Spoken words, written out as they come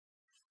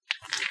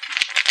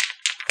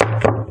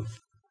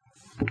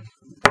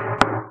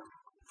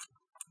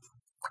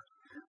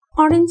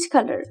orange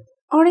color,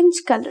 orange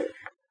color.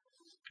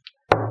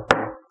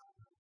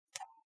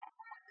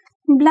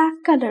 Black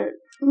color,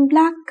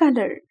 black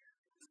color.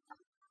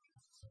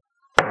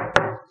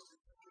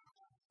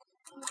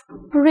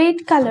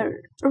 Red color,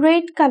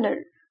 red color.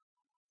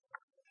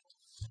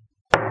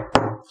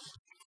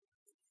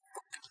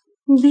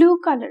 Blue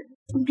color,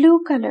 blue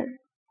color.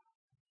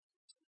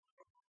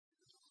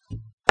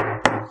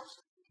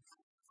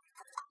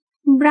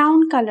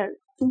 Brown color,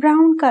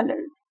 brown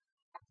color.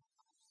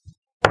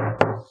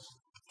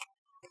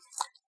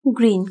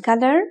 Green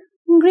color,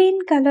 green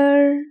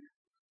color.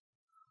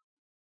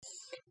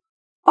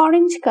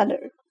 Orange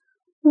color.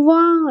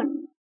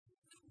 1.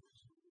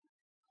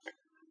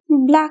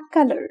 Black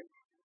color.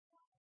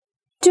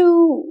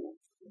 2.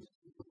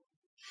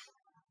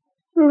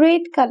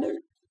 Red color.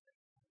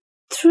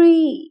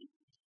 3.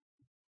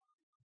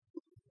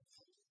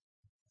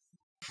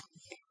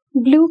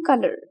 Blue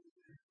color.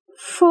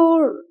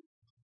 4.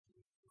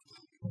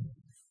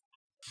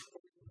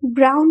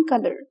 Brown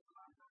color.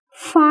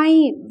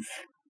 5.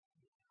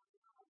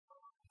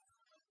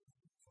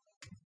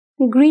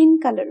 Green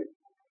color.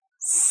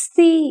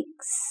 6.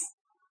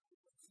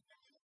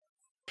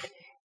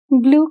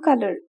 Blue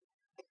color.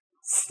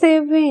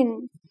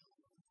 7.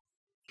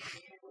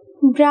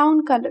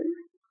 Brown color.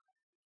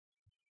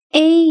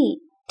 8.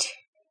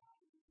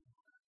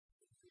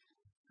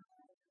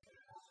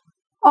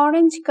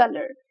 Orange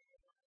color.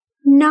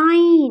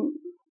 9.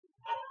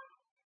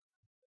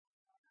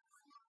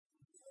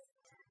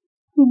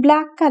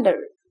 Black color.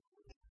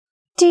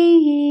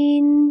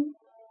 10.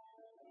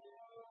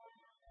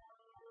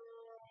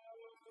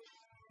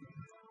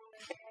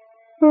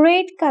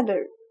 Red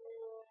color.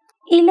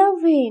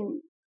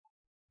 11.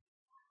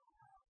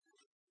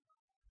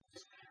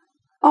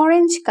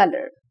 Orange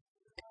color.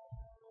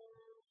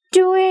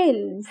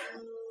 12.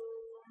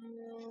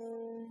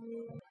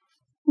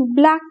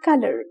 Black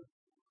color.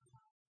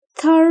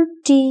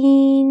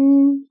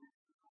 13.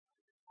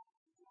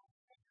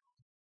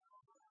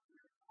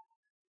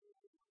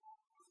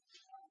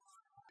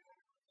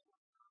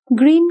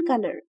 Green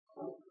color.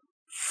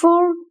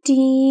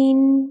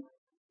 14.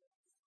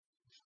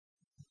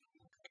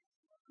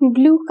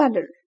 Blue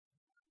color.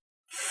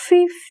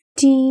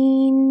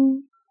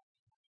 15.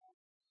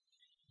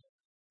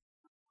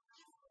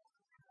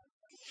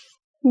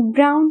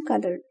 Brown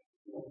color.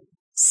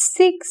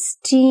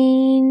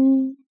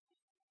 16.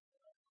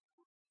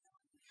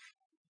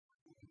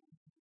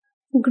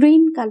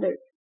 Green color.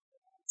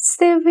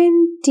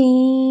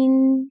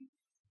 17.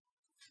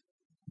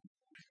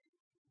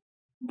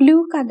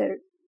 Blue color.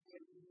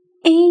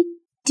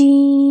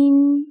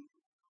 18.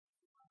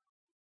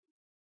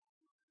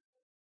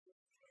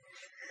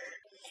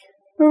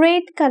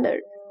 Red color.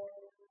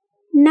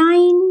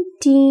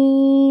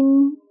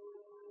 19.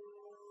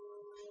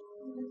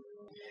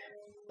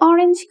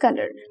 Orange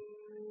color.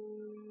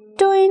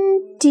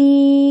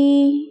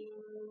 20.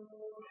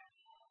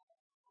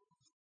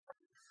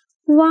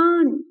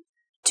 1,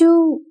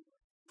 2,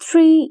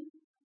 3,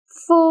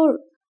 4,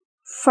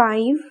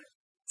 5,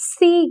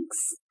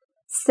 6,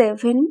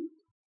 7,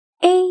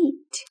 8,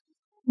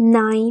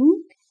 9,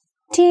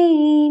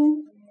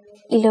 10,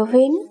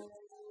 11,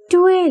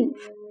 12,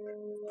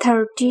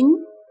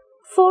 13,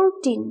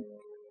 14,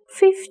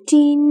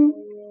 15,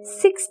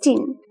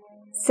 16,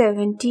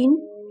 17,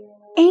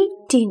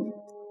 18,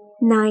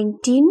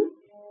 19,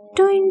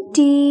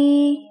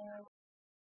 20.